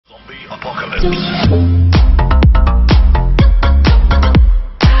What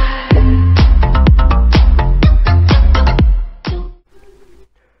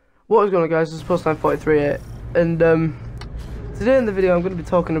is going on, guys? This is Post943, and today in the video I'm going to be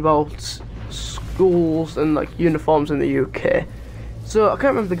talking about schools and like uniforms in the UK. So I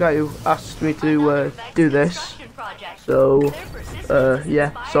can't remember the guy who asked me to do this, so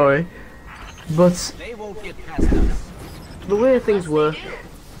yeah, sorry. But the way things work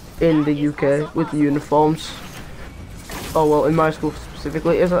in the UK with the uniforms, oh well, in my school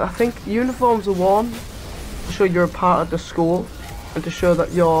specifically, is that I think uniforms are worn to show you're a part of the school and to show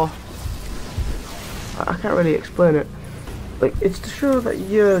that you're, I can't really explain it. Like, it's to show that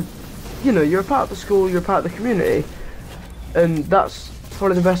you're a part of the school, you're a part of the community, and that's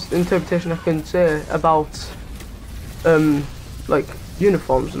probably the best interpretation I can say about like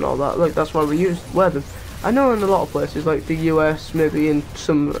uniforms and all that. Like, that's why we wear them. I know in a lot of places, like the US, maybe in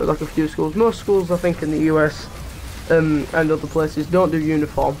some, like a few schools, most schools I think in the US and other places don't do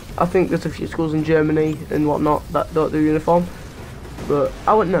uniform. I think there's a few schools in Germany and whatnot that don't do uniform. But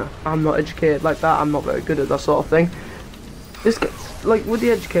I wouldn't know. I'm not educated like that. I'm not very good at that sort of thing. This gets, like, with the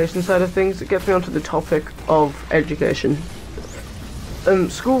education side of things, it gets me onto the topic of education.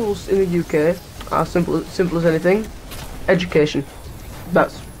 Schools in the UK are simple as anything. Education.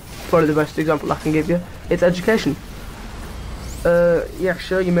 That's probably the best example I can give you. It's education. Yeah,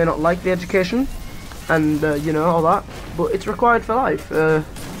 sure, you may not like the education, and you know, all that, but it's required for life.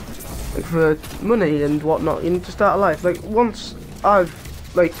 Like for money and whatnot. You need to start a life. Like, once I've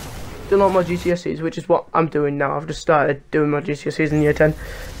like done all my GCSEs, which is what I'm doing now. I've just started doing my GCSEs in year 10.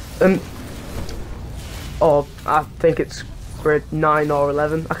 Or I think it's grade 9 or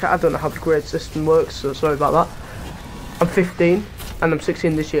 11. I don't know how the grade system works, so sorry about that. I'm 15 and I'm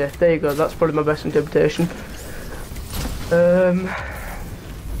 16 this year. There you go. That's probably my best interpretation.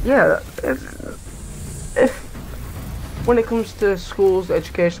 Yeah. If when it comes to schools, the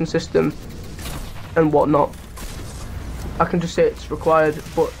education system, and whatnot, I can just say it's required,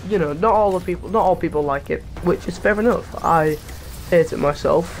 but you know, not all people like it, which is fair enough. I hate it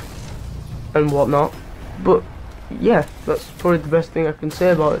myself and whatnot, but yeah, that's probably the best thing I can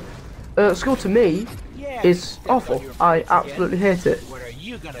say about it. School to me is awful. I absolutely hate it,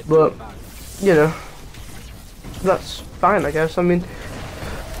 but you know, that's fine, I guess. I mean,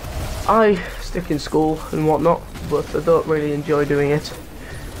 I stick in school and whatnot, but I don't really enjoy doing it.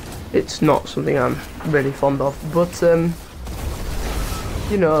 It's not something I'm really fond of, but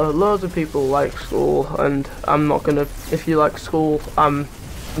you know, loads of people like school, and I'm not gonna, if you like school, I'm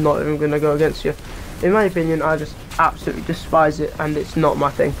not even gonna go against you. In my opinion, I just absolutely despise it, and it's not my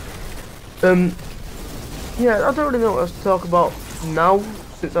thing. Yeah, I don't really know what else to talk about now,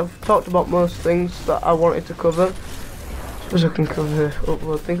 since I've talked about most things that I wanted to cover. I suppose I can cover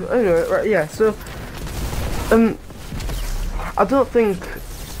upload things. Anyway, right, yeah, so I don't think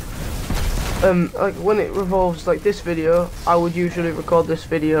like when it revolves like this video, I would usually record this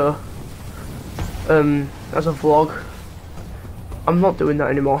video as a vlog. I'm not doing that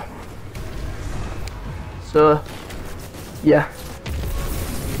anymore. So yeah,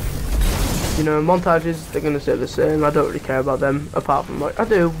 you know, montages, they're gonna stay the same. I don't really care about them, apart from, like, I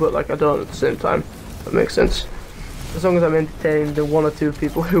do, but like I don't at the same time. That makes sense. As long as I'm entertaining the 1 or 2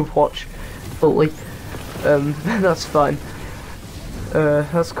 people who watch fully, that's fine.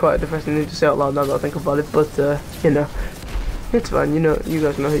 That's quite a depressing thing to say out loud now that I think about it, but you know, it's fine. You know, you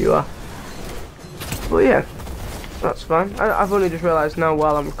guys know who you are. But yeah, that's fine. I've only just realised now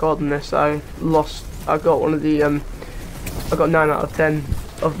while I'm recording this, I got one of the I got 9 out of 10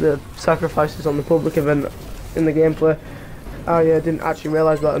 of the sacrifices on the public event in the gameplay. I didn't actually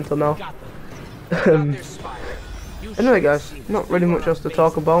realise that until now. Anyway, guys, not really much else to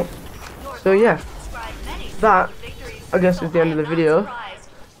talk about. So yeah, that, I guess, is the end of the video.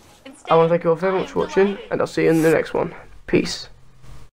 I want to thank you all very much for watching, and I'll see you in the next one. Peace.